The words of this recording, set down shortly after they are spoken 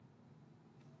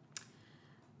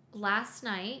last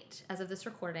night, as of this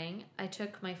recording, I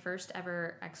took my first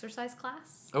ever exercise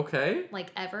class. Okay.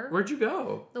 Like, ever. Where'd you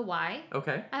go? The Y.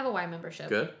 Okay. I have a Y membership.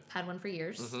 Good. Had one for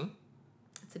years. Mm-hmm.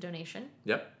 It's a donation.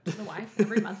 Yep. To the Y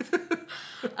every month.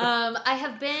 I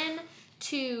have been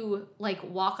to, like,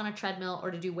 walk on a treadmill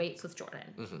or to do weights with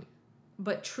Jordan. Mm-hmm.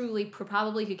 But truly,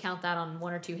 probably could count that on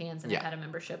one or two hands, and I've had a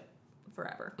membership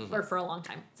forever. Mm-hmm. Or for a long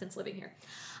time, since living here.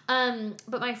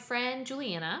 But my friend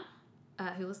Juliana,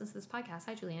 who listens to this podcast,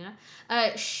 hi Juliana,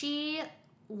 she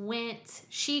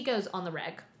goes on the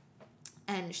reg.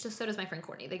 And so does my friend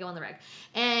Courtney. They go on the reg.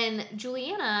 And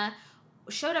Juliana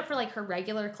showed up for, like, her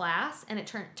regular class, and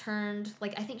it turned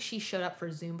like, I think she showed up for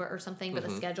Zumba or something, but the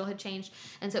schedule had changed,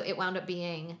 and so it wound up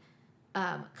being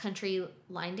country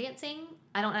line dancing.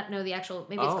 I don't know the actual,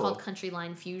 maybe it's called Country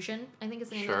Line Fusion, I think is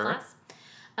the name of the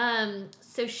class.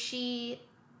 So she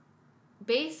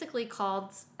basically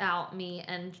called out me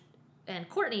and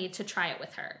Courtney to try it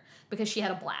with her because she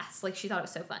had a blast. Like, she thought it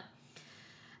was so fun.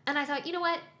 And I thought, you know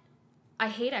what? I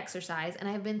hate exercise, and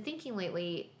I have been thinking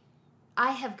lately,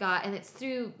 I have got, and it's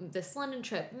through this London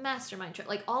trip, mastermind trip,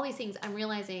 like all these things, I'm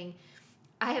realizing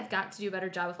I have got to do a better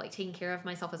job of, like, taking care of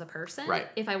myself as a person. Right.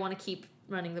 If I want to keep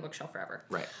running the bookshelf forever.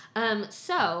 Right.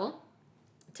 So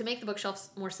to make the bookshelves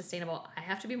more sustainable, I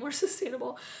have to be more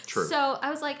sustainable. True. So I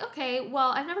was like, okay, well,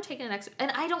 I've never taken an exercise,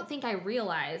 and I don't think I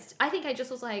realized. I think I just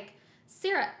was like,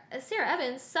 Sarah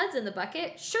Evans, suds in the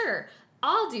bucket, sure,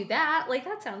 I'll do that. Like,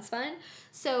 that sounds fun.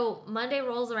 So Monday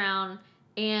rolls around,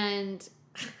 and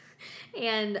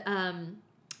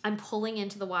I'm pulling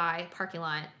into the Y parking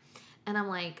lot, and I'm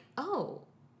like, oh,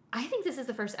 I think this is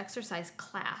the first exercise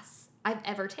class I've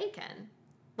ever taken.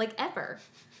 Like, ever.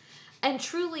 And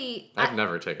truly... I've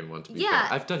never taken one, to be fair.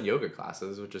 I've done yoga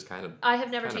classes, which is kind of... I have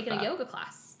never taken a yoga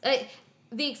class.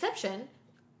 The exception,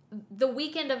 the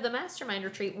weekend of the mastermind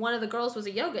retreat, one of the girls was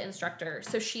a yoga instructor,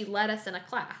 so she led us in a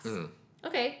class. Mm.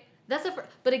 Okay, that's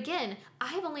but again, I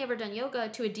have only ever done yoga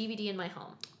to a DVD in my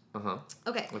home. Uh-huh.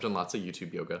 Okay. I've done lots of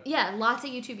YouTube yoga. Yeah, lots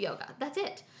of YouTube yoga. That's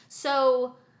it.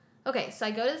 So, okay, so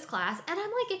I go to this class, and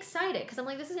I'm, like, excited, because I'm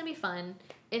like, this is going to be fun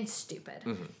and stupid.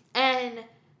 Mm-hmm. And,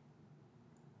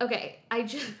 okay, I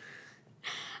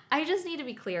just need to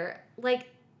be clear. Like,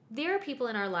 there are people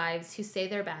in our lives who say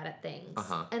they're bad at things,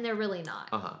 and they're really not.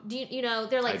 Uh-huh. You know,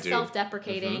 they're, like,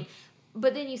 self-deprecating. Mm-hmm.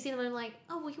 But then you see them, and I'm like,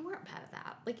 oh, well, you weren't bad at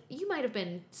that. Like, you might have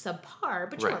been subpar,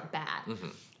 but you weren't bad. Mm-hmm.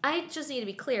 I just need to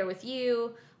be clear with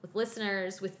you, with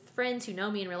listeners, with friends who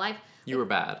know me in real life. You were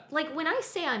bad. Like, when I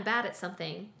say I'm bad at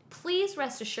something, please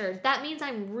rest assured that means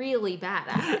I'm really bad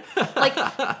at it. Like,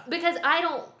 because I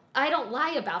don't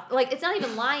lie about, like, it's not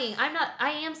even lying.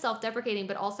 I am self-deprecating,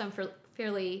 but also I'm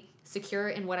fairly secure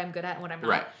in what I'm good at and what I'm not.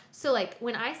 Right. So, like,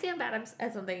 when I say I'm bad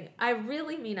at something, I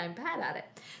really mean I'm bad at it.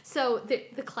 So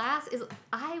the class is,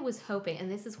 I was hoping, and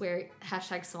this is where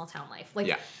 #small town life.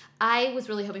 Like, I was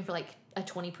really hoping for, like, a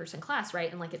 20-person class,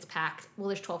 right? And, like, it's packed. Well,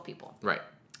 there's 12 people. Right.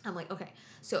 I'm like, okay,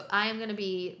 so I am going to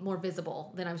be more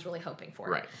visible than I was really hoping for.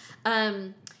 Right.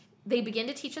 They begin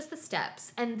to teach us the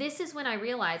steps, and this is when I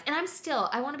realized, and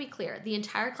I want to be clear, the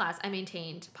entire class I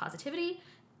maintained positivity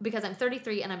because I'm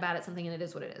 33 and I'm bad at something, and it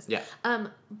is what it is. Yeah.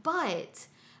 But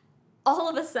all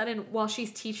of a sudden, while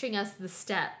she's teaching us the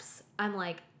steps, I'm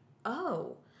like,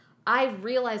 oh, I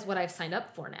realize what I've signed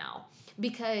up for now,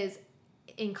 because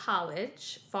in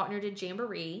college, Faulkner did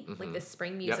Jamboree, like this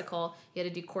spring musical. Yep. You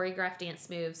had to do choreographed dance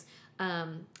moves.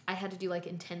 I had to do, like,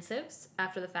 intensives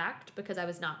after the fact because I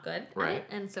was not good at it.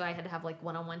 And so I had to have, like,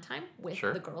 one-on-one time with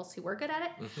the girls who were good at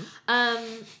it.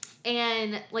 Mm-hmm.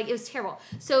 And, like, it was terrible.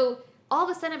 So all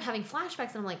of a sudden I'm having flashbacks,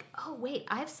 and I'm like, oh, wait,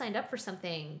 I've signed up for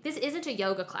something. This isn't a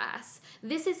yoga class.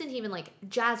 This isn't even, like,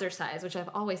 jazzercise, which I've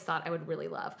always thought I would really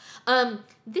love.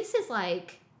 This is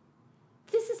like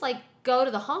go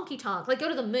to the honky tonk, like, go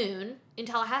to the moon in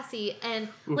Tallahassee, and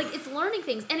like, it's learning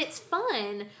things, and it's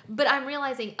fun, but I'm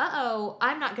realizing,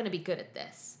 I'm not going to be good at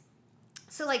this.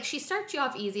 So, like, she starts you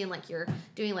off easy, and, like, you're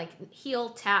doing, like,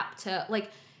 heel tap to, like,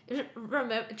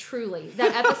 truly,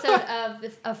 that episode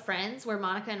of Friends where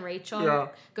Monica and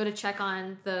Rachel go to check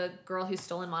on the girl who's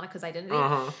stolen Monica's identity.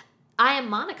 I am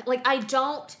Monica. Like, I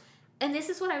don't, and this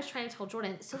is what I was trying to tell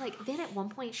Jordan. So, like, then at one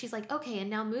point she's like, okay, and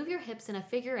now move your hips in a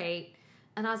figure 8.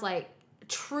 And I was like,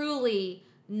 truly,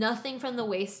 nothing from the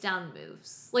waist down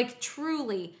moves. Like,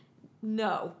 truly,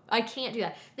 no, I can't do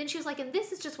that. Then she was like, and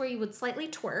this is just where you would slightly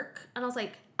twerk. And I was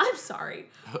like, I'm sorry.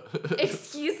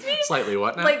 Excuse me? Slightly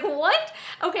what now? Like, what?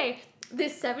 Okay,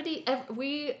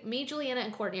 me, Juliana,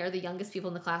 and Courtney are the youngest people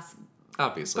in the class.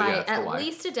 Obviously, by at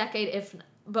least a decade,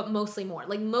 but mostly more.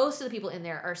 Like, most of the people in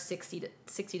there are 60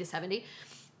 to 70.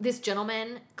 this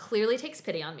gentleman clearly takes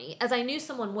pity on me, as I knew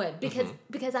someone would,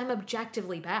 because I'm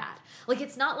objectively bad. Like,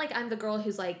 it's not like I'm the girl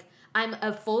who's like, I'm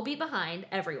a full beat behind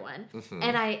everyone,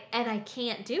 and I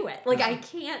can't do it. Like, I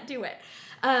can't do it.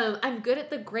 I'm good at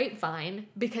the grapevine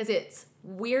because it's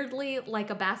weirdly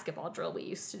like a basketball drill we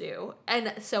used to do,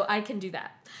 and so I can do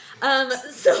that.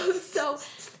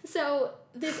 So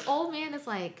this old man is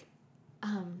like,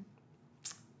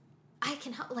 I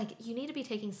can help, like, you need to be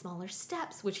taking smaller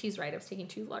steps, which he's right, I was taking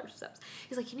too large steps.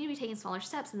 He's like, you need to be taking smaller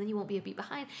steps, and then you won't be a beat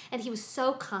behind. And he was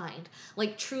so kind,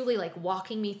 like, truly, like,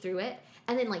 walking me through it.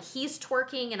 And then, like, he's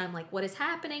twerking, and I'm like, what is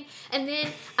happening? And then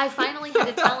I finally had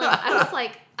to tell him,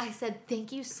 I said,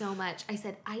 thank you so much. I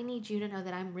said, I need you to know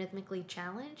that I'm rhythmically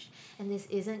challenged, and this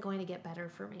isn't going to get better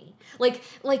for me. Like,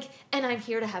 and I'm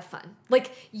here to have fun.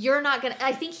 Like, you're not going to,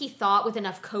 I think he thought with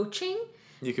enough coaching,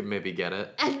 you could maybe get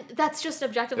it. and that's just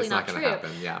objectively not true. It's not going to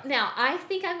happen, yeah. Now, I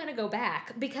think I'm going to go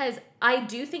back because I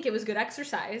do think it was good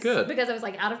exercise. Good. Because I was,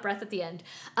 like, out of breath at the end.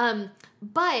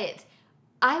 But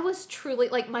I was truly,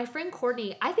 like, my friend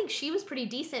Courtney, I think she was pretty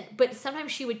decent, but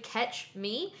sometimes she would catch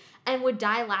me and would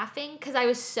die laughing because I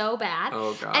was so bad.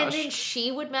 Oh, gosh. And then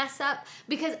she would mess up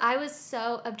because I was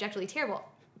so objectively terrible.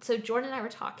 So Jordan and I were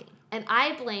talking, and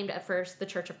I blamed at first the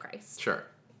Church of Christ. Sure.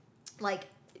 Like,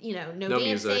 you know, no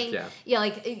music, dancing. yeah. Yeah,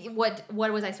 like, what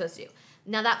was I supposed to do?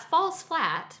 Now, that falls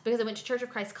flat because I went to Church of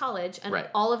Christ College, and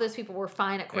all of those people were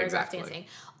fine at choreographed dancing.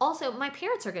 Also, my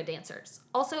parents are good dancers.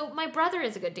 Also, my brother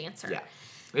is a good dancer. Yeah.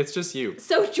 It's just you.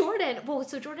 So Jordan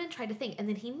tried to think, and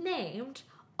then he named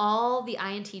all the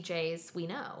INTJs we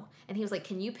know. And he was like,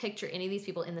 can you picture any of these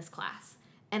people in this class?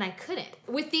 And I couldn't,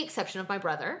 with the exception of my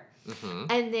brother. Mm-hmm.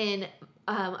 And then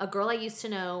a girl I used to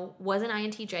know was an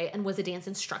INTJ and was a dance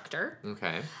instructor.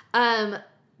 Okay.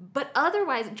 But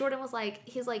otherwise, Jordan was like,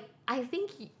 he's like, I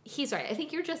think he's right. I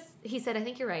think you're just, he said, I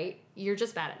think you're right. You're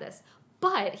just bad at this.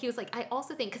 But he was like, I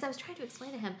also think, because I was trying to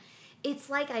explain to him, it's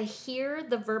like I hear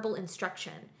the verbal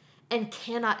instruction and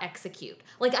cannot execute.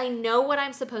 Like, I know what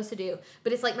I'm supposed to do,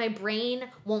 but it's like my brain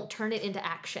won't turn it into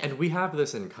action. And we have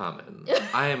this in common.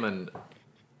 I am an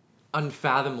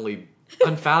unfathomably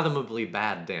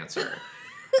bad dancer.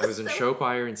 I was in show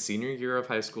choir in senior year of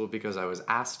high school because I was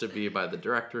asked to be by the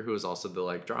director, who was also the,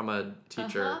 like, drama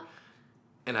teacher.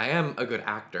 And I am a good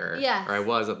actor. Yes. Or I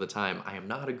was at the time. I am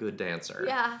not a good dancer.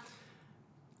 Yeah.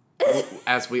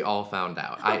 As we all found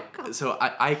out.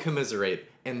 I commiserate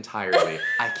entirely.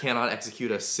 I cannot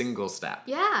execute a single step.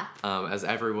 Yeah. As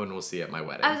everyone will see at my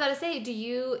wedding. I was about to say, do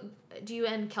you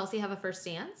and Kelsey have a first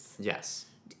dance? Yes.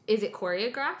 Is it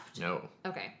choreographed? No.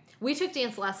 Okay. We took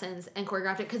dance lessons and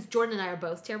choreographed it because Jordan and I are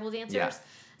both terrible dancers. Yeah.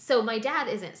 So my dad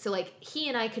isn't. So, like, he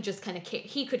and I could just kind of,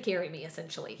 he could carry me,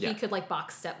 essentially. Yeah. He could, like,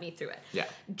 box step me through it. Yeah.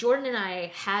 Jordan and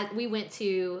I we went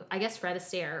to, I guess, Fred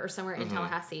Astaire or somewhere in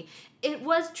Tallahassee. It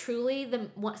was truly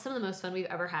some of the most fun we've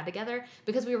ever had together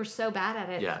because we were so bad at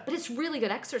it. Yeah. But it's really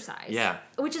good exercise. Yeah.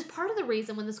 Which is part of the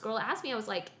reason when this girl asked me, I was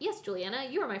like, yes, Juliana,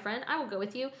 you are my friend. I will go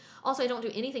with you. Also, I don't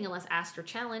do anything unless asked or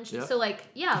challenged. Yep. So, like,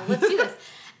 yeah, let's do this.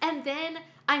 And then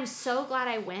I'm so glad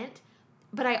I went.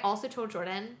 But I also told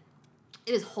Jordan,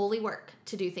 it is holy work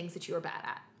to do things that you are bad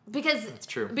at. Because it's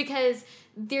true. Because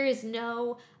there is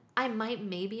I might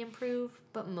maybe improve,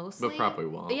 but mostly. But probably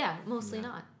won't. Yeah, mostly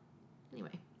not. Anyway.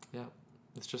 Yeah.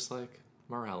 It's just like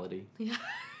morality. Yeah.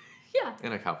 Yeah.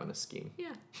 In a Calvinist scheme.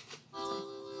 Yeah.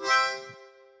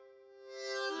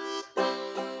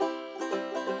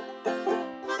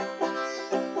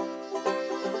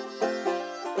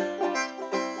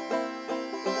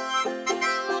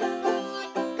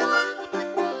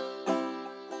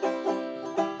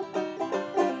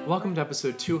 Welcome to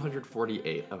episode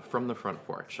 248 of From the Front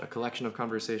Porch, a collection of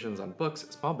conversations on books,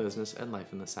 small business, and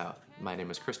life in the South. My name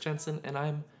is Chris Jensen, and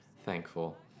I'm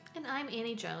thankful. And I'm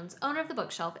Annie Jones, owner of The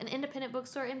Bookshelf, an independent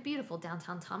bookstore in beautiful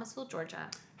downtown Thomasville, Georgia.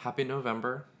 Happy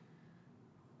November.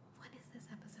 When is this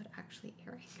episode actually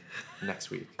airing? Next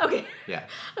week. Okay. Yeah.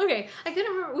 Okay. I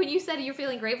couldn't remember when you said you're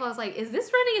feeling grateful. I was like, is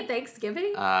this running at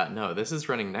Thanksgiving? No, this is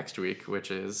running next week,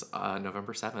 which is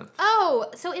November 7th. Oh,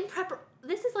 so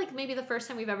this is like maybe the first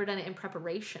time we've ever done it in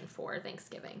preparation for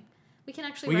Thanksgiving. We can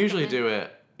actually We usually do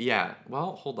it, yeah.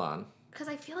 Well, hold on. Because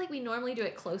I feel like we normally do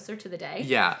it closer to the day.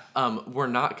 Yeah. We're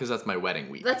not, because that's my wedding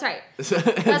week. That's right. So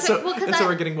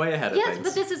we're getting way ahead of things. Yes,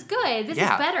 but this is good. This is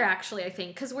better, actually, I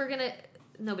think, because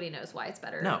nobody knows why it's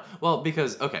better. No. Well,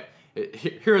 because, okay.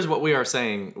 Here's what we are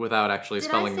saying without actually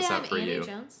spelling this out for you. Annie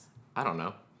Jones? I don't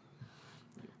know.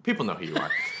 People know who you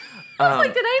are. I was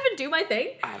like, did I even do my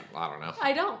thing? I don't know.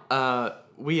 I don't.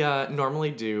 We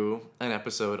normally do an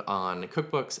episode on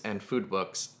cookbooks and food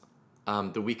books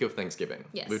the week of Thanksgiving.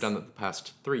 Yes. We've done that the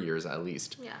past 3 years at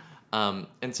least. Yeah.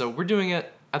 And so we're doing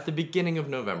it at the beginning of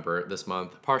November this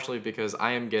month, partially because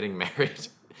I am getting married.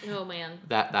 Oh man.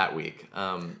 That week.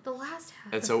 The last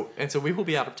half. And so we will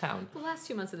be out of town. The last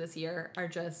 2 months of this year are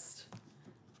just.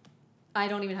 I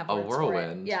don't even have A words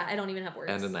whirlwind. for it. Yeah, I don't even have words.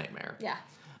 And a nightmare. Yeah.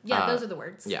 Yeah, those are the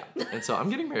words. Yeah. And so I'm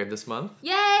getting married this month.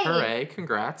 Yay! Hooray!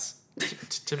 Congrats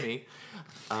to me.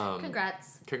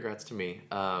 Congrats. Congrats to me.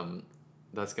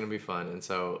 That's gonna be fun. And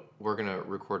so we're gonna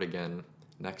record again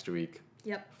next week.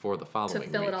 Yep. For the following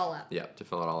week. To fill it all up. Yeah, to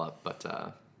fill it all up. But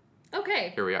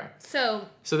okay. here we are. So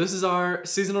this is our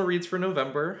seasonal reads for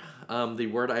November. The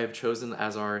word I have chosen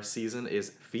as our season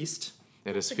is feast.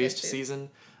 It is feast season.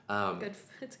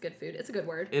 It's good food. It's a good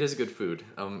word. It is good food,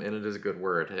 and it is a good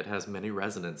word. It has many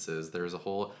resonances. There's a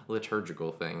whole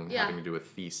liturgical thing having to do with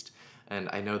feast. And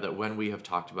I know that when we have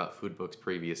talked about food books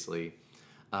previously,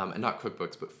 and not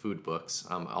cookbooks, but food books,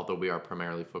 although we are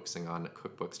primarily focusing on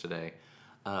cookbooks today,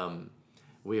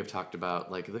 we have talked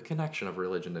about like the connection of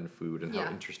religion and food and how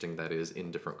interesting that is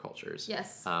in different cultures.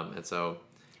 Yes.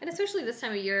 And especially this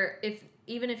time of year,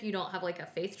 even if you don't have like a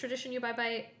faith tradition you abide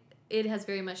by, it has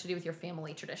very much to do with your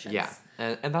family traditions. Yeah,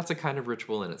 and that's a kind of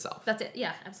ritual in itself. That's it.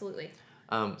 Yeah, absolutely.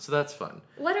 So that's fun.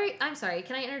 I'm sorry,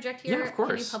 can I interject here? Yeah, of course.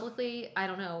 Can you publicly, I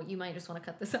don't know, you might just want to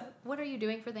cut this out. What are you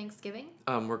doing for Thanksgiving?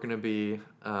 We're going to be...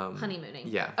 honeymooning.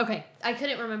 Yeah. Okay, I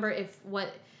couldn't remember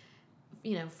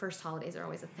first holidays are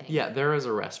always a thing. Yeah, there is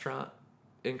a restaurant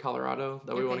in Colorado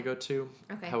that we want to go to.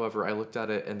 Okay. However, I looked at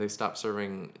it and they stopped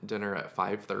serving dinner at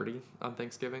 5:30 on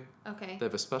Thanksgiving. Okay. They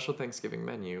have a special Thanksgiving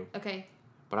menu. Okay.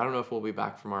 But I don't know if we'll be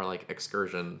back from our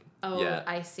excursion yet.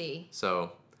 I see.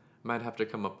 So, might have to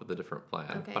come up with a different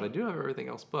plan. Okay. But I do have everything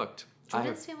else booked. I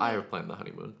have planned the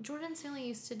honeymoon. Jordan's family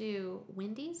used to do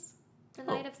Wendy's the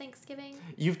night of Thanksgiving.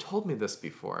 You've told me this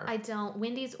before. I don't.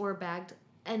 Wendy's or bagged.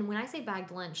 And when I say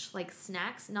bagged lunch, like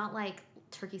snacks, not like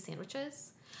turkey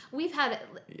sandwiches. We've had,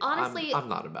 honestly, I'm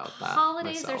not about that.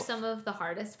 Holidays myself. are some of the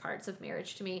hardest parts of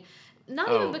marriage to me. Not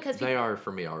even because they are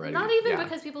for me already. Not even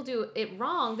because people do it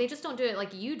wrong. They just don't do it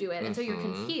like you do it, and so you're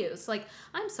confused. Like,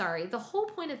 I'm sorry. The whole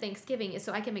point of Thanksgiving is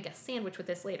so I can make a sandwich with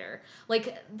this later.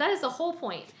 Like, that is the whole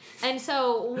point. And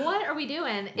so, what are we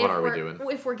doing?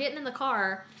 If we're getting in the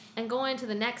car and going to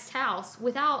the next house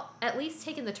without at least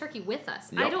taking the turkey with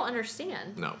us? Yep. I don't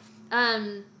understand. No.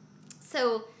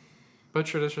 So. But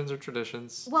traditions are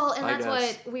traditions. Well, and that's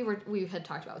what we had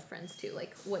talked about with friends too,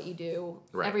 like what you do.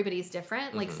 Right. Everybody's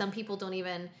different. Like some people don't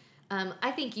even.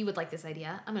 I think you would like this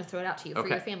idea. I'm going to throw it out to you for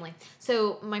your family.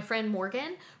 So my friend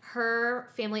Morgan, her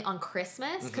family on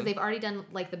Christmas, because they've already done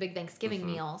like the big Thanksgiving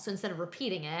meal. So instead of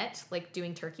repeating it, like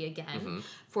doing turkey again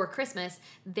for Christmas,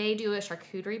 they do a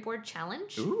charcuterie board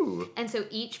challenge. Ooh. And so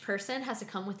each person has to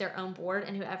come with their own board,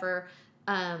 and whoever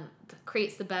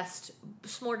creates the best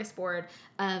smorgasbord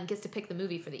gets to pick the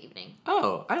movie for the evening.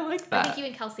 Oh, I like that. I think you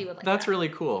and Kelsey would like That's that. really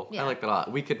cool. Yeah. I like that a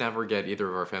lot. We could never get either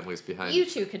of our families behind You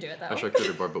two could do it, though. a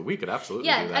charcuterie board, but we could absolutely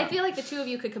do that. Yeah, I feel like the two of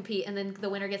you could compete, and then the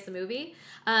winner gets the movie.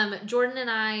 Jordan and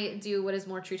I do what is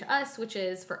more true to us, which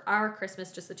is for our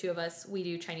Christmas, just the two of us, we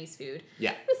do Chinese food.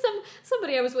 Yeah.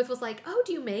 Somebody I was with was like, "Oh,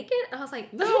 do you make it?" And I was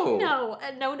like, No.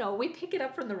 No. We pick it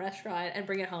up from the restaurant and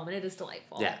bring it home, and it is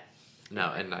delightful. Yeah.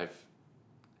 No, and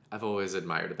I've always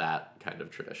admired that kind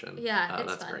of tradition. Yeah, it's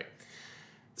that's fun. great.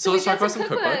 So let's talk about some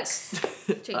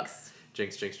cookbooks.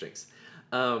 Jinx.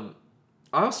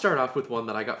 I'll start off with one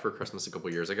that I got for Christmas a couple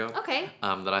years ago. Okay.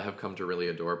 That I have come to really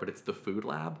adore, but it's The Food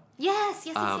Lab. Yes.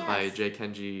 By J.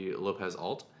 Kenji Lopez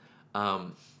Alt.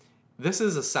 This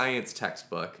is a science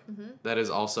textbook that is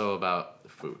also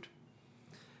about food.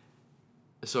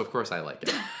 So of course I like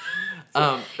it.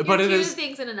 But it is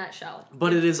things in a nutshell.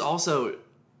 But it is also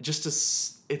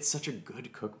it's such a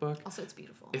good cookbook. Also, it's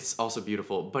beautiful. It's also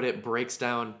beautiful, but it breaks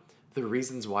down the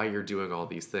reasons why you're doing all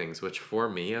these things, which for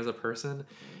me as a person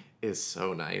is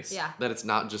so nice. Yeah. That it's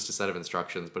not just a set of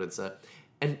instructions, but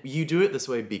and you do it this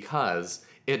way because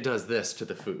it does this to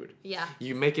the food. Yeah.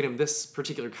 You make it in this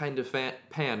particular kind of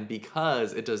pan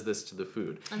because it does this to the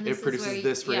food. And it produces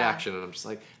this reaction, and I'm just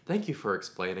like, thank you for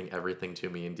explaining everything to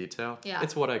me in detail. Yeah.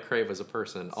 It's what I crave as a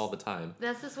person all the time.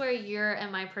 This is where your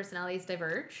and my personalities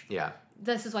diverge. Yeah.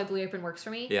 This is why Blue Apron works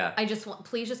for me. Yeah.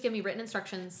 Please just give me written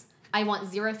instructions. I want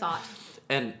zero thought.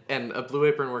 And a Blue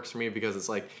Apron works for me because it's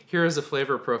like, here is a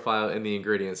flavor profile in the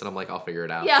ingredients, and I'm like, I'll figure it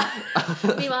out. Yeah.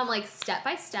 Meanwhile, I'm like step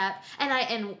by step,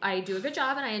 and I do a good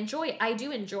job, and I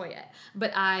do enjoy it.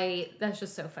 But that's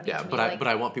just so funny. Yeah, to me. but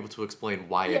I want people to explain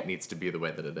why it needs to be the way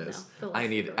that it is. No, I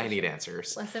need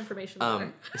answers. Less information. The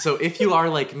better. So if you are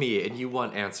like me and you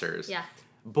want answers, yeah.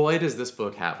 Boy, does this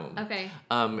book have them. Okay.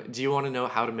 Do you want to know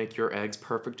how to make your eggs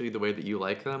perfectly the way that you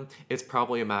like them? It's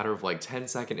probably a matter of like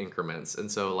 10-second increments.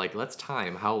 And so like let's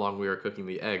time how long we are cooking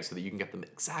the eggs so that you can get them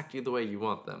exactly the way you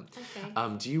want them.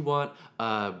 Okay. Do you want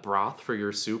broth for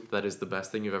your soup that is the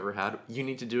best thing you've ever had? You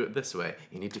need to do it this way.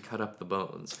 You need to cut up the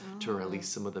bones to release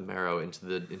some of the marrow into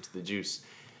the juice.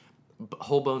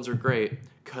 Whole bones are great.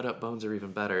 Cut up bones are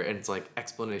even better. And it's like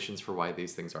explanations for why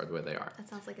these things are the way they are. That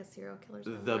sounds like a serial killer's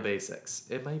The memoir. basics.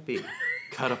 It might be.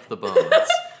 Cut up the bones.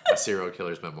 A serial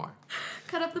killer's memoir.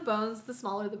 Cut up the bones, the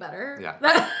smaller the better.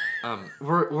 Yeah.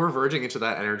 We're verging into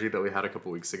that energy that we had a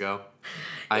couple weeks ago.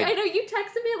 I know you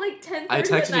texted me at like 10:30 I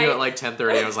texted at you night. at like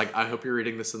 10:30. I was like, I hope you're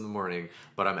reading this in the morning,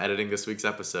 but I'm editing this week's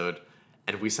episode,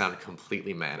 and we sound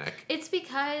completely manic. It's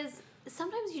because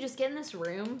sometimes you just get in this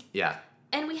room, Yeah.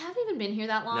 and we haven't even been here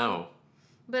that long. No.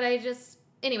 But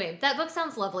anyway, that book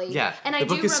sounds lovely. Yeah. And I the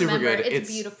do book is super remember good. it's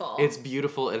beautiful. It's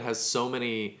beautiful. It has so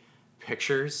many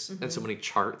pictures and so many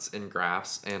charts and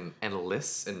graphs and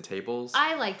lists and tables.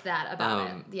 I liked that about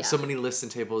it. Yeah. So many lists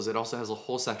and tables. It also has a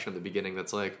whole section at the beginning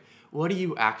that's like, what do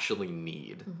you actually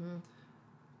need?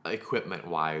 Equipment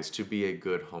wise to be a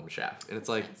good home chef, and it's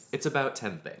like Nice. it's about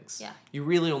 10 things. Yeah. You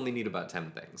really only need about 10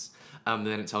 things.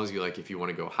 Then it tells you like if you want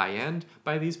to go high end,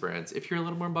 buy these brands. If you're a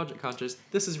little more budget conscious,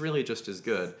 this is really just as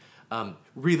good.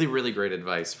 Really, really great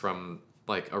advice from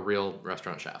like a real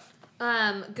restaurant chef.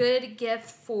 Good gift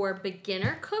for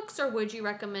beginner cooks, or would you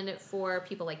recommend it for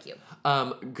people like you?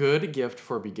 Good gift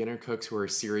for beginner cooks who are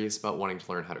serious about wanting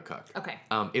to learn how to cook. Okay.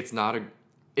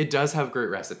 It does have great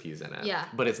recipes in it. Yeah.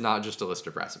 But it's not just a list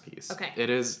of recipes. Okay. It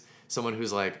is someone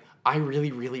who's like, I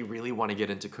really, really, really want to get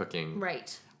into cooking.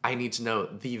 Right. I need to know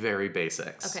the very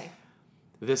basics. Okay.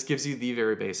 This gives you the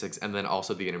very basics and then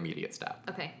also the intermediate step.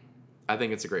 Okay. I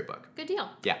think it's a great book. Good deal.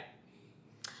 Yeah.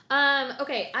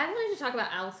 Okay, I wanted to talk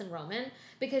about Allison Roman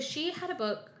because she had a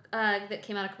book that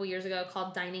came out a couple years ago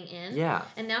called Dining In. Yeah.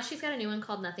 And now she's got a new one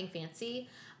called Nothing Fancy.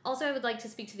 Also, I would like to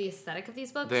speak to the aesthetic of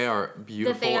these books. They are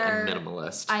beautiful and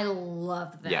minimalist. I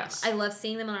love them. Yes. I love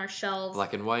seeing them on our shelves.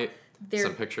 Black and white. They're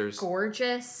some pictures.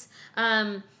 Gorgeous.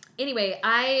 Anyway,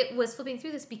 I was flipping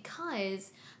through this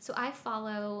because I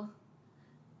follow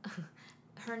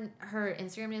her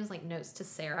Instagram name is like Notes to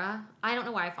Sarah. I don't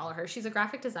know why I follow her. She's a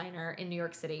graphic designer in New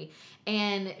York City,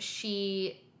 and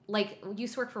she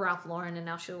used to work for Ralph Lauren, and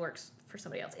now she works for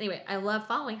somebody else. Anyway, I love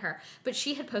following her, but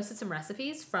she had posted some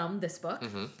recipes from this book,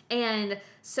 and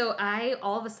so I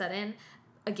all of a sudden.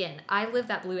 Again, I live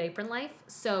that Blue Apron life,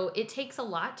 so it takes a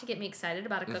lot to get me excited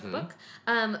about a cookbook.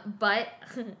 But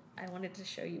I wanted to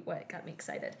show you what got me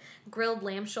excited. Grilled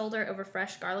lamb shoulder over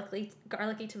fresh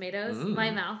garlicky tomatoes.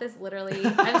 My mouth is literally,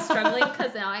 I'm struggling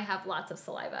because now I have lots of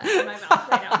saliva in my mouth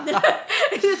right now.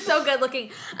 It's so good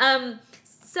looking.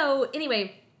 So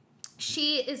anyway,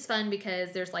 she is fun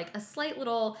because there's like a slight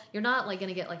little, you're not like going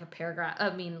to get like a paragraph,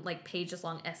 pages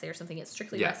long essay or something. It's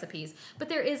strictly recipes, but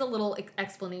there is a little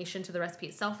explanation to the recipe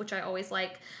itself, which I always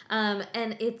like.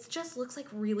 And it just looks like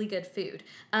really good food.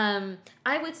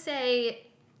 I would say,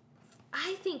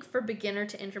 I think for beginner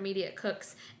to intermediate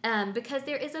cooks, because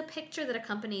there is a picture that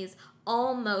accompanies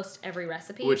almost every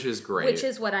recipe. Which is great. Which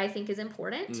is what I think is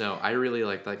important. No, I really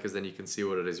like that because then you can see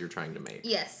what it is you're trying to make.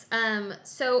 Yes.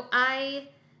 So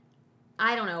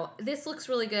I don't know. This looks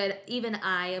really good. Even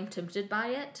I am tempted by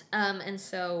it. And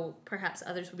so perhaps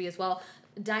others would be as well.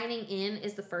 Dining In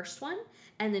is the first one,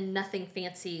 and then Nothing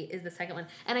Fancy is the second one.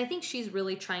 And I think she's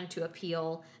really trying to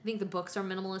appeal. I think the books are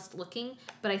minimalist looking,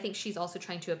 but I think she's also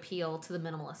trying to appeal to the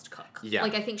minimalist cook. Yeah.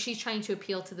 Like I think she's trying to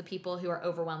appeal to the people who are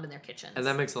overwhelmed in their kitchens. And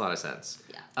that makes a lot of sense.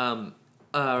 Yeah.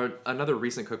 Another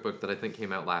recent cookbook that I think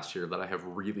came out last year that I have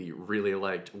really, really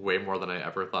liked way more than I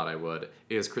ever thought I would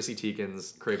is Chrissy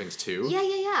Teigen's Cravings 2.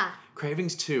 Yeah.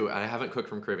 Cravings 2, and I haven't cooked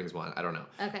from Cravings 1. I don't know.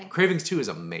 Okay. Cravings 2 is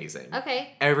amazing.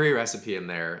 Okay. Every recipe in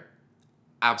there,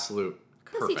 absolute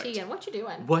Chrissy perfect. Teigen, what you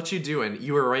doing? What you doing?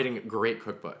 You are writing great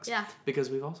cookbooks. Yeah. Because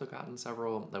we've also gotten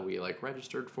several that we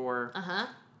registered for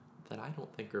that I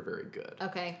don't think are very good.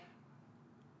 Okay.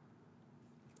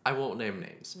 I won't name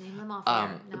names. Name them off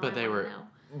there. No, but they were,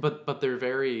 but they're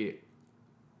very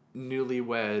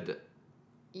newlywed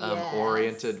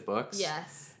oriented books.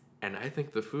 Yes. And I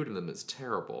think the food in them is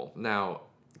terrible. Now,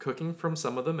 cooking from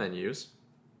some of the menus,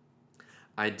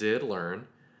 I did learn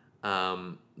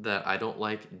that I don't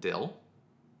like dill.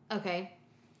 Okay.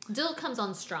 Dill comes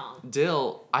on strong.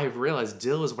 Dill, I've realized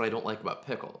dill is what I don't like about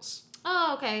pickles.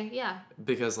 Oh, okay, yeah.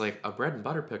 Because, a bread and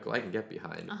butter pickle I can get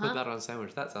behind. Put that on a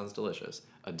sandwich, that sounds delicious.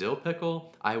 A dill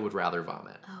pickle, I would rather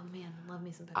vomit. Oh, man, love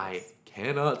me some pickles. I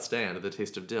cannot stand the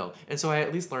taste of dill. And so I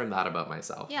at least learned that about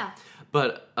myself. Yeah.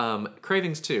 But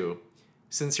Cravings 2,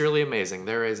 sincerely amazing.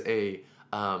 There is a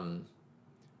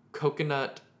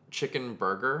coconut chicken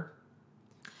burger.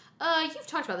 You've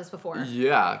talked about this before.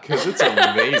 Yeah, because it's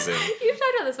amazing. You've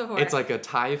talked about this before. It's like a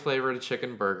Thai flavored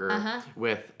chicken burger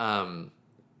with a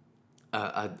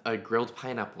grilled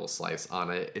pineapple slice on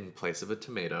it in place of a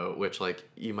tomato, which like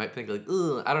you might think like,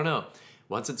 ugh, I don't know.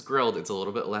 Once it's grilled, it's a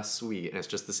little bit less sweet, and it's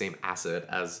just the same acid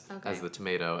as the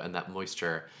tomato and that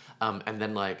moisture. And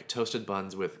then like toasted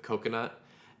buns with coconut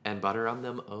and butter on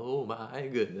them. Oh my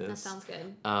goodness. That sounds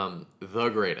good. The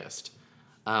greatest.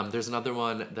 There's another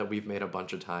one that we've made a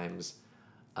bunch of times,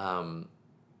 and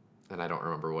I don't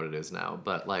remember what it is now,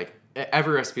 but like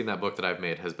every recipe in that book that I've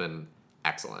made has been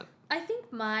excellent. I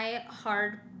think my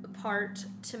hard part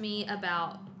to me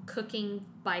about cooking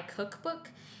by cookbook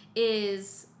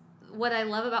is what I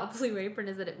love about Blue Apron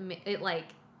is that it like,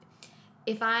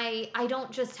 if I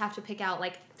don't just have to pick out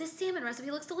like this salmon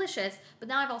recipe looks delicious, but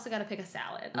now I've also got to pick a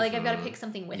salad. Like I've got to pick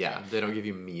something with it. Yeah, they don't give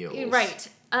you meals. Right.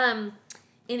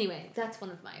 Anyway, that's one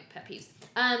of my pet peeves.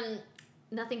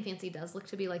 Nothing Fancy does look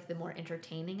to be like the more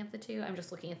entertaining of the two. I'm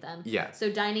just looking at them. Yeah.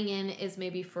 So Dining In is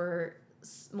maybe for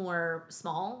more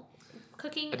small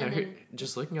cooking, and then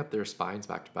just looking at their spines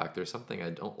back to back, there's something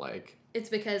I don't like. It's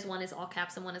because one is all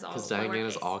caps and one is all lowercase. Because Dining In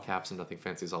is all caps and Nothing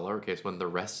Fancy is all lowercase, when the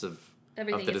rest of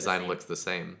Everything the is design the looks the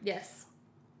same. Yes.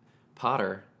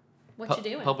 Potter. What you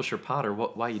doing? Publisher Potter,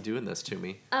 why are you doing this to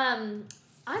me? I'm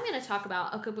going to talk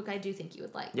about a cookbook I do think you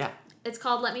would like. Yeah. It's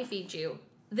called Let Me Feed You.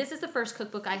 This is the first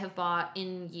cookbook I have bought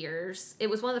in years. It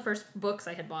was one of the first books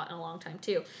I had bought in a long time,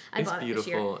 too. I bought it this year. It's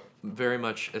beautiful. Very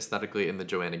much aesthetically in the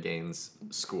Joanna Gaines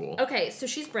school. Okay, so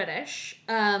she's British.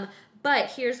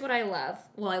 But here's what I love.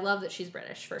 Well, I love that she's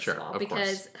British, first of all.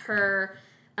 Because her...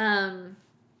 I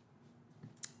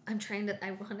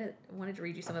wanted to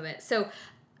read you some of it. So,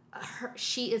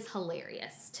 she is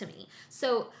hilarious to me.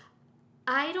 So,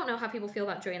 I don't know how people feel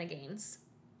about Joanna Gaines.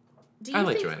 I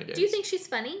like Joanna Gaines. Do you think she's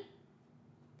funny?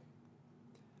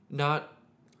 Not.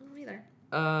 I don't either.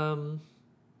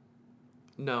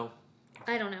 No.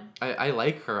 I don't know. I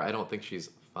like her. I don't think she's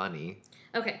funny.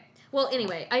 Okay. Well,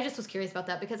 anyway, I just was curious about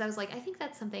that because I was like, I think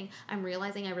that's something I'm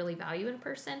realizing I really value in a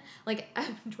person. Like,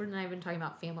 Jordan and I have been talking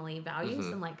about family values,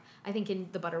 and like, I think in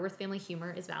the Butterworth family,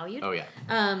 humor is valued. Oh, yeah.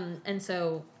 And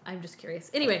so I'm just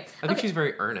curious. Anyway. I think she's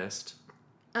very earnest.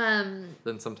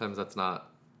 Then sometimes that's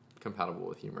not compatible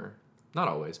with humor. Not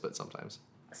always, but sometimes.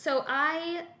 So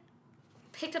I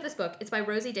picked up this book. It's by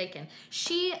Rosie Dakin.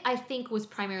 She, I think, was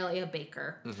primarily a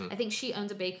baker. Mm-hmm. I think she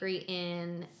owns a bakery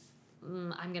in...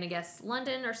 I'm going to guess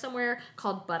London or somewhere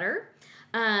called Butter.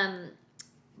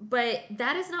 But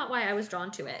that is not why I was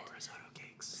drawn to it. Risotto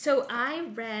cakes. So I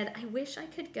wish I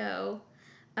could go,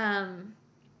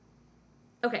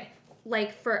 okay,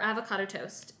 like for avocado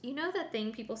toast. You know that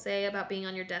thing people say about being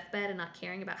on your deathbed and not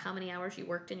caring about how many hours you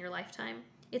worked in your lifetime?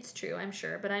 It's true, I'm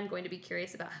sure, but I'm going to be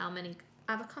curious about how many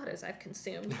avocados I've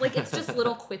consumed. Like, it's just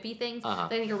little quippy things that I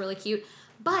think are really cute.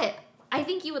 But... I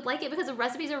think you would like it because the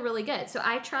recipes are really good. So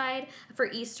I tried,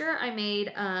 for Easter, I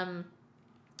made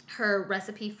her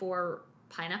recipe for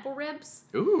pineapple ribs.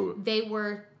 Ooh. They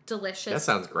were delicious. That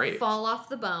sounds great. Fall off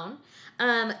the bone.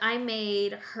 I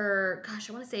made her, I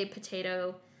want to say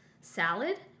potato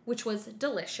salad, which was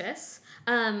delicious.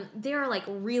 There are like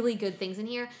really good things in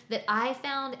here that I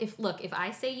found, if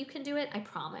I say you can do it, I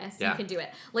promise you can do it.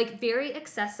 Like very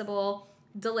accessible,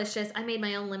 delicious. I made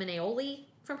my own lemon aioli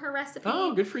from her recipe.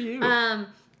 Oh, good for you.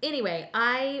 Anyway,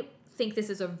 I think this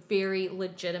is a very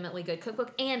legitimately good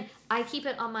cookbook, and I keep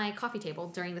it on my coffee table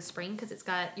during the spring because it's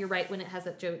got, you're right, when it has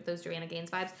those Joanna Gaines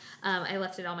vibes. I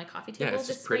left it on my coffee table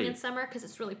this spring and summer because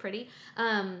it's really pretty.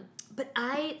 But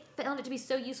I found it to be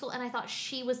so useful, and I thought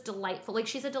she was delightful. Like,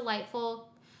 she's a delightful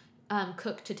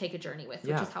cook to take a journey with,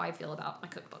 which is how I feel about my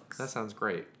cookbooks. That sounds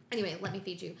great. Anyway, Let Me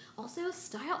Feed You. Also,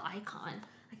 style icon.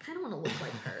 I kind of want to look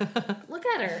like her. Look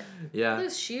at her. Yeah.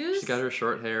 Those shoes. She's got her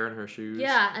short hair and her shoes.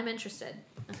 Yeah, I'm interested.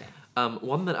 Okay.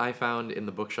 One that I found in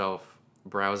the bookshelf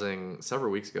browsing several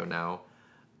weeks ago now,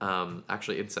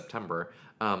 actually in September,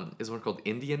 is one called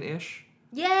Indian-ish.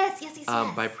 Yes.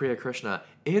 By Priya Krishna.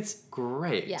 It's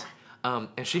great. Yeah.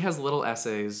 And she has little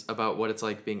essays about what it's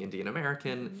like being Indian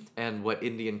American and what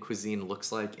Indian cuisine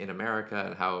looks like in America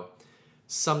and how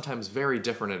sometimes very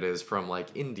different it is from like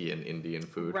Indian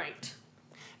food. Right.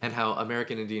 And how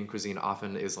American Indian cuisine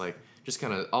often is like just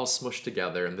kind of all smushed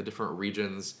together, and the different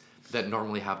regions that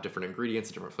normally have different ingredients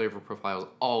and different flavor profiles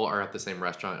all are at the same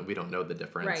restaurant, and we don't know the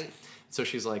difference. Right. So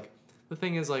she's like, the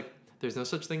thing is like, there's no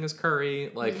such thing as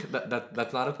curry. Like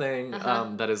that's not a thing.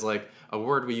 That is like a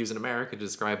word we use in America to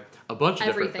describe a bunch of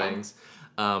different things.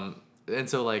 And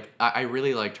so like I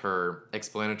really liked her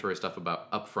explanatory stuff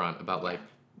about upfront about like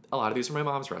a lot of these are my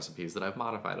mom's recipes that I've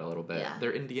modified a little bit. Yeah.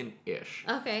 They're Indian-ish.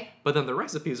 Okay. But then the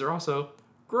recipes are also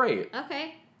great.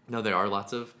 Okay. No, there are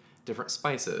lots of different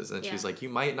spices. And Yeah. she's like, you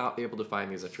might not be able to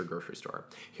find these at your grocery store.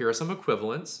 Here are some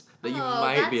equivalents that you Oh,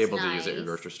 might be that's able to use at your nice.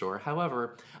 grocery store.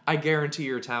 However, I guarantee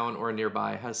your town or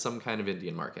nearby has some kind of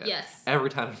Indian market. Yes. Every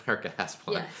town in America has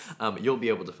one. Yes. You'll be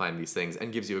able to find these things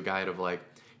and gives you a guide of like,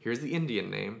 here's the Indian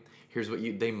name. Here's what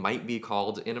they might be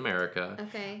called in America.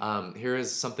 Okay. Here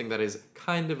is something that is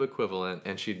kind of equivalent,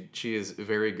 and she is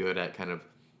very good at kind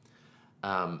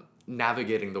of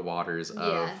navigating the waters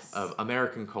Yes. of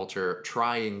American culture,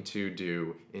 trying to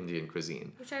do Indian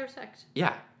cuisine. Which I respect.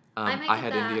 Yeah. I might I get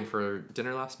had that. Indian for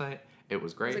dinner last night. It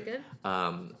was great. Was it good?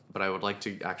 But I would like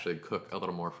to actually cook a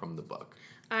little more from the book.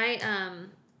 I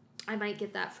might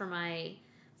get that for my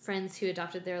friends who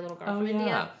adopted their little girl Oh, from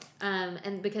yeah. India.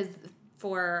 And because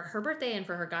for her birthday and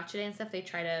for her gotcha day and stuff,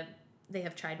 they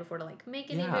have tried before to like make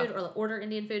Indian Yeah. food or order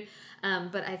Indian food.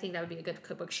 But I think that would be a good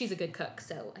cookbook. She's a good cook,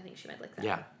 so I think she might like that.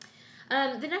 Yeah.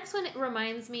 The next one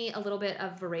reminds me a little bit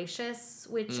of Voracious,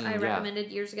 which I yeah. recommended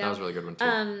years ago. That was a really good one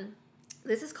too.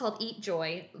 This is called Eat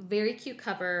Joy. Very cute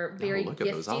cover, very look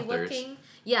at those gifty authors. looking.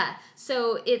 Yeah.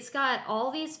 So it's got all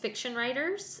these fiction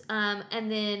writers,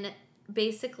 and then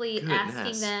basically asking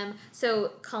Goodness. them.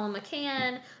 So Colin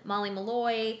McCann, Molly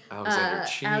Malloy,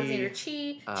 Alexander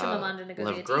Chee, Chimamanda Ngozi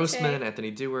Lev Adichie. Grossman,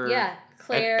 Anthony Dewar. Yeah,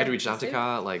 Claire. Edwidge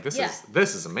Danticat. Like this Yeah.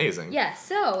 this is amazing. Yeah,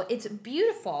 so it's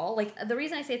beautiful. Like the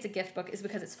reason I say it's a gift book is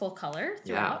because it's full color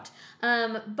throughout.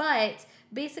 But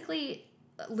basically,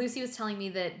 Lucy was telling me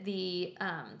that the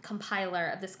compiler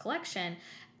of this collection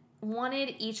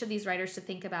wanted each of these writers to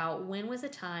think about when was a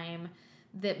time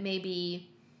that maybe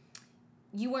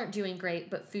you weren't doing great,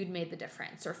 but food made the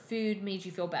difference, or food made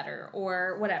you feel better,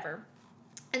 or whatever.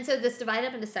 And so this divided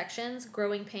up into sections: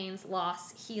 growing pains,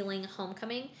 loss, healing,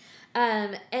 homecoming.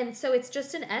 And so it's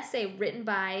just an essay written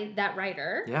by that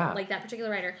writer, Yeah. like that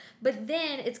particular writer. But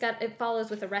then it follows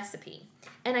with a recipe,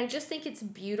 and I just think it's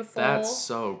beautiful. That's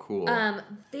so cool.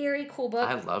 Very cool book.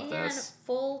 I love and this.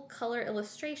 full color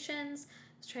illustrations. I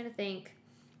was trying to think.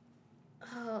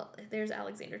 Oh, there's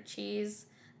Alexander Cheese.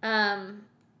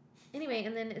 Anyway,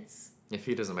 and then it's If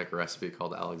he doesn't make a recipe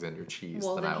called Alexander Cheese,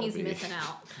 well, then then I will he's be missing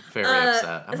out. very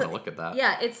upset. I'm gonna look at that.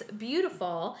 Yeah, it's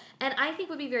beautiful, and I think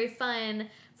would be very fun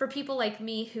for people like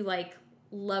me who like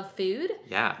love food,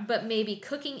 Yeah. but maybe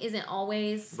cooking isn't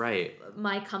always Right.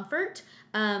 my comfort,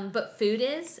 but food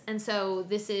is, and so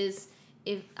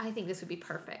I think this would be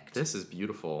perfect. This is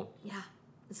beautiful. Yeah,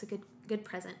 it's a good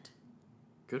present,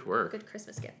 Good work. good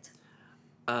Christmas gift.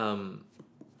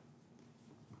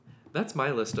 That's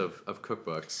my list of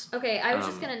cookbooks. Okay, I was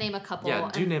just gonna name a couple. Yeah,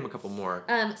 do name a couple more.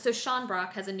 So Sean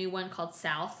Brock has a new one called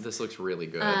South. This looks really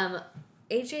good.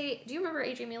 AJ, do you remember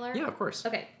AJ Mueller? Yeah, of course.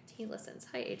 Okay, he listens.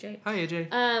 Hi, AJ. Hi,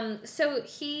 AJ. So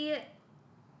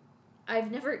I've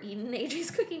never eaten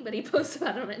AJ's cooking, but he posts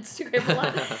about it on Instagram a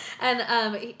lot.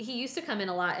 And he used to come in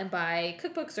a lot and buy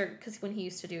cookbooks, or because when he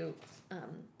used to do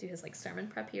his like sermon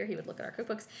prep here, he would look at our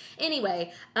cookbooks.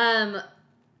 Anyway,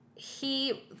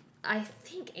 I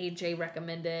think AJ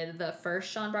recommended the first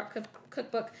Sean Brock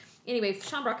cookbook. Anyway,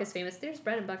 Sean Brock is famous. There's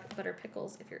bread and butter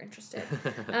pickles if you're interested.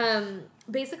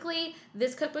 Basically,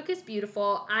 this cookbook is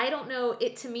beautiful. I don't know,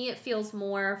 to me it feels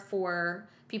more for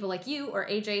people like you or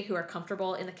AJ who are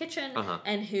comfortable in the kitchen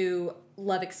and who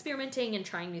love experimenting and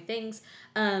trying new things.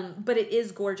 But it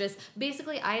is gorgeous.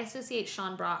 Basically, I associate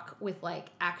Sean Brock with like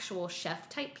actual chef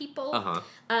type people.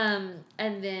 And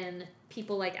then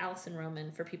people like Allison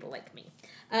Roman for people like me.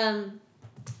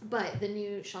 But the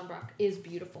new Sean Brock is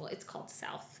beautiful. It's called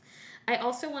South. I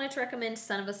also wanted to recommend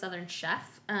Son of a Southern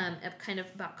Chef, kind of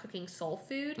about cooking soul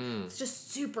food. It's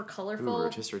just super colorful. Ooh,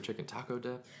 rotisserie chicken taco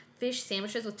dip. Fish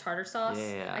sandwiches with tartar sauce.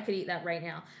 Yeah. I could eat that right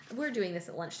now. We're doing this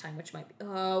at lunchtime, which might be...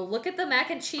 Oh, look at the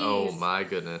mac and cheese. Oh my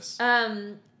goodness.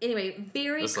 Anyway,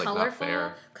 very That's, like, not colorful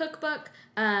fair. cookbook.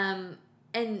 And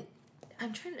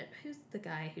I'm trying to... Who's the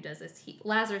guy who does this?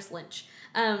 Lazarus Lynch.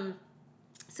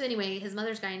 So anyway, his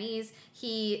mother's Guyanese.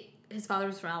 His father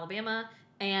was from Alabama.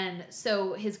 And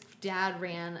so his dad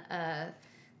ran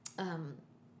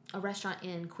a restaurant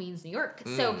in Queens, New York.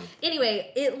 So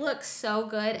anyway, it looks so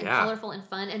good and colorful and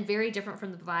fun and very different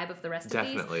from the vibe of the rest of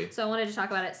these. So I wanted to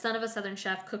talk about it. Son of a Southern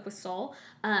Chef, Cook with Soul.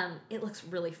 It looks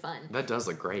really fun. That does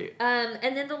look great.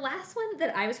 And then the last one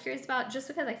that I was curious about, just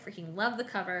because I freaking love the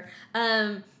cover.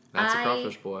 That's a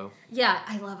crawfish boil. Yeah,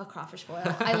 I love a crawfish boil.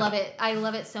 I love it. I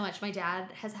love it so much. My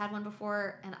dad has had one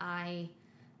before, and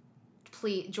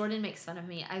Jordan makes fun of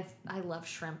me. I love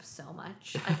shrimp so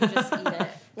much. I could just eat it.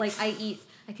 Like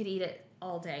I could eat it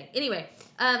all day. Anyway,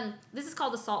 this is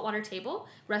called The Saltwater Table,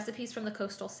 Recipes from the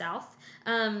Coastal South.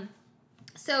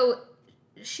 So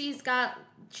she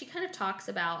kind of talks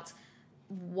about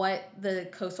what the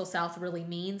coastal South really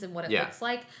means and what it looks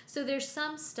like. So there's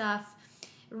some stuff.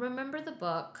 Remember the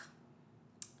book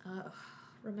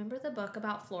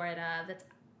about Florida that's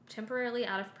temporarily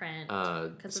out of print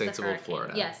because Saints of of the Old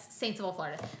Florida. Yes, Saints of Old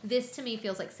Florida. This to me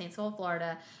feels like Saints of Old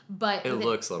Florida, but it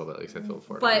looks a little bit like Saints of Old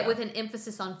Florida, but with an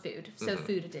emphasis on food. So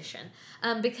food edition,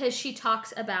 because she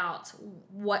talks about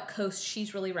what coast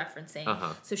she's really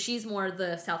referencing. So she's more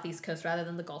the southeast coast rather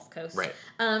than the Gulf Coast. Right.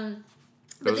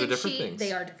 But Those are different things.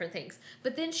 They are different things.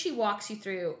 But then she walks you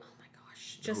through. Oh my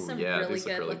gosh, just some really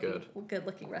good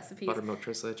looking recipes. Buttermilk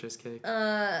tres leches cake.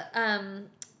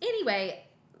 Anyway,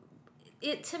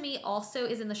 it to me also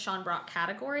is in the Sean Brock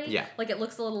category. Yeah. Like it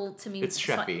looks a little to me. It's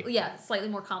chefy. Slightly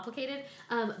more complicated.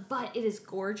 But it is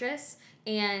gorgeous,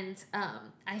 and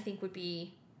I think would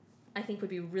be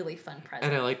really fun present.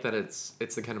 And I like that it's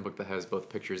the kind of book that has both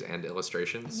pictures and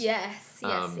illustrations. Yes.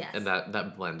 And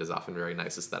that blend is often very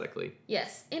nice aesthetically.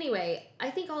 Yes. Anyway, I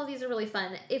think all of these are really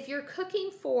fun. If you're cooking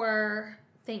for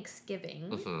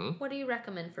Thanksgiving, what do you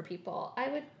recommend for people?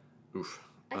 I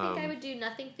think I would do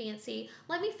nothing fancy.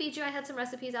 Let me feed you. I had some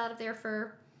recipes out of there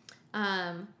for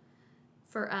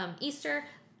Easter.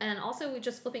 And also, we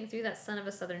just flipping through that Son of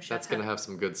a Southern Chef. That's going to have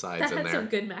some good sides in there. That had some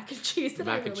good mac and cheese that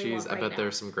mac and cheese. I bet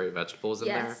there's some great vegetables in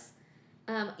there.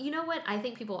 You know what? I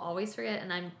think people always forget,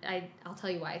 and I'll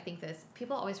tell you why I think this.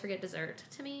 People always forget dessert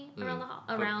to me around.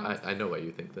 I know why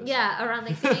you think this. Yeah, around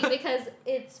Thanksgiving because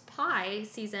it's pie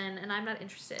season, and I'm not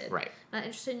interested. Right. Not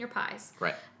interested in your pies.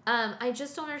 Right. I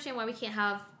just don't understand why we can't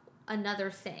have another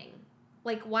thing.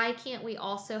 Like, why can't we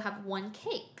also have one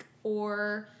cake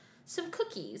or some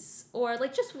cookies or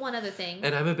like just one other thing?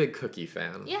 And I'm a big cookie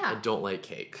fan. Yeah. I don't like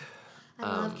cake.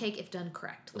 I love cake if done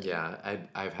correctly. Yeah,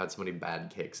 I've had so many bad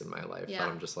cakes in my life that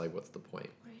I'm just like, what's the point?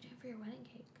 What are you doing for your wedding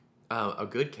cake? A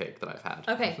good cake that I've had.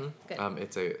 Okay, good.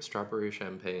 It's a strawberry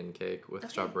champagne cake with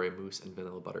strawberry mousse and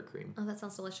vanilla buttercream. Oh, that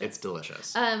sounds delicious. It's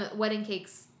delicious. Wedding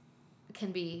cakes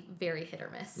can be very hit or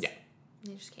miss. Yeah.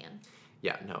 You just can.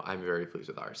 Yeah, no, I'm very pleased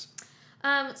with ours.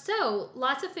 So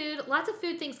lots of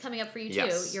food things coming up for you too.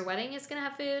 Yes. Your wedding is gonna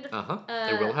have food.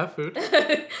 It will have food.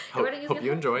 Hope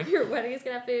you enjoy. Your wedding is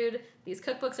gonna have food. These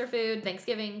cookbooks are food.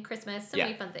 Thanksgiving, Christmas, so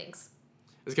many fun things.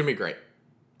 It's gonna be great.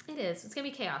 It is. It's gonna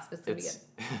be chaos, but it's gonna be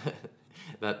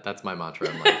good. That's my mantra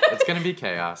in life. It's gonna be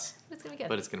chaos. It's gonna be good.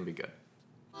 But it's gonna be good.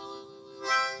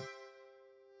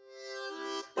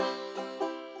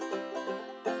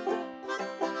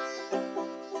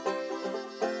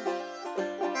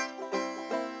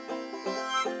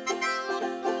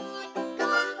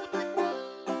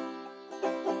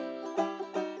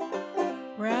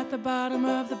 We're at the bottom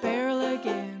of the barrel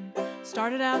again.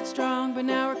 Started out strong, but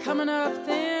now we're coming up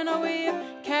thin. Oh, we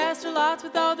have cast our lots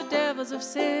with all the devils of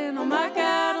sin. Oh my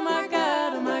God, oh my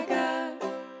God, oh my God.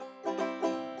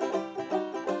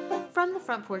 From the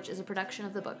Front Porch is a production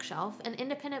of The Bookshelf, an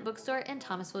independent bookstore in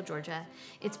Thomasville, Georgia.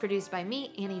 It's produced by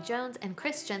me, Annie Jones, and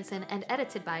Chris Jensen, and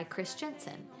edited by Chris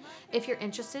Jensen. If you're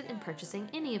interested in purchasing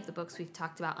any of the books we've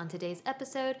talked about on today's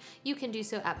episode, you can do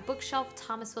so at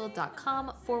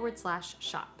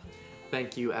bookshelfthomasville.com/shop.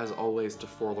 Thank you, as always, to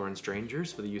Forlorn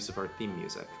Strangers for the use of our theme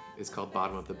music. It's called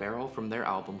Bottom of the Barrel from their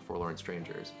album Forlorn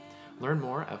Strangers. Learn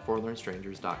more at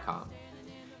forlornstrangers.com.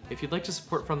 If you'd like to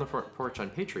support From the Front Porch on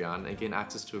Patreon and gain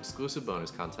access to exclusive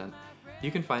bonus content, you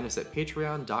can find us at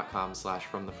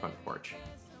patreon.com/fromthefrontporch.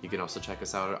 You can also check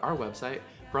us out at our website,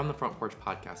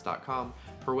 fromthefrontporchpodcast.com,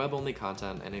 for web-only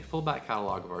content and a full back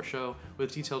catalog of our show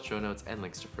with detailed show notes and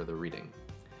links to further reading.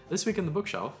 This week in the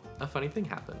bookshelf, a funny thing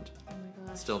happened. Oh my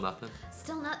gosh. Still nothing?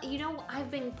 Still not. You know,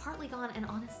 I've been partly gone, and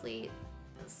honestly,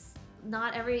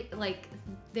 not every, like,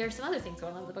 there's some other things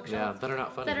going on in the bookshelf. Yeah, that are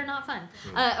not funny. That are not fun.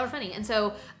 Or funny. And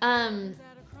so,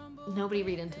 nobody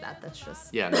read into that. That's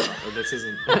just... Yeah, no, this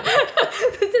isn't...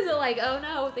 This isn't like, oh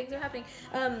no, things are happening.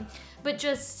 But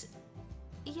just,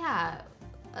 yeah.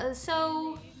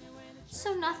 So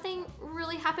nothing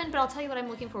really happened, but I'll tell you what I'm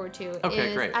looking forward to.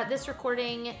 Okay, great. At this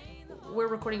recording, we're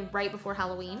recording right before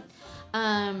Halloween.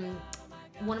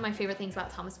 One of my favorite things about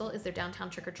Thomasville is their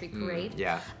downtown trick-or-treat parade.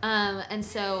 Yeah. And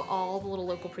so all the little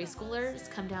local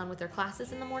preschoolers come down with their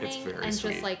classes in the morning and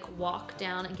sweet. Just like walk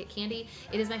down and get candy.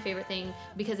 It is my favorite thing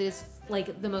because it is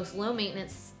like the most low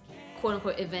maintenance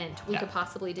quote-unquote event we could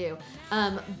possibly do.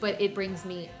 But it brings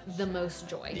me the most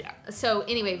joy. Yeah. So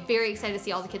anyway, very excited to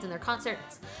see all the kids in their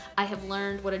concerts. I have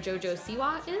learned what a JoJo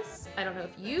Siwa is. I don't know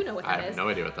if you know what that is. I have no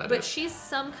idea what that is. But she's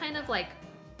some kind of like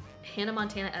Hannah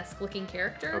Montana-esque looking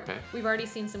character. Okay. We've already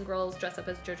seen some girls dress up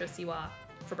as JoJo Siwa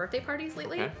for birthday parties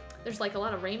lately. Okay. There's like a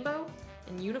lot of rainbow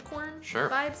and unicorn Sure.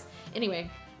 vibes.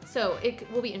 Anyway, So it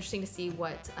will be interesting to see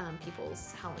what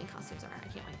people's Halloween costumes are. I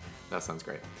can't wait. That sounds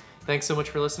great. Thanks so much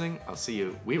for listening.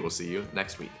 We will see you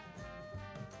next week.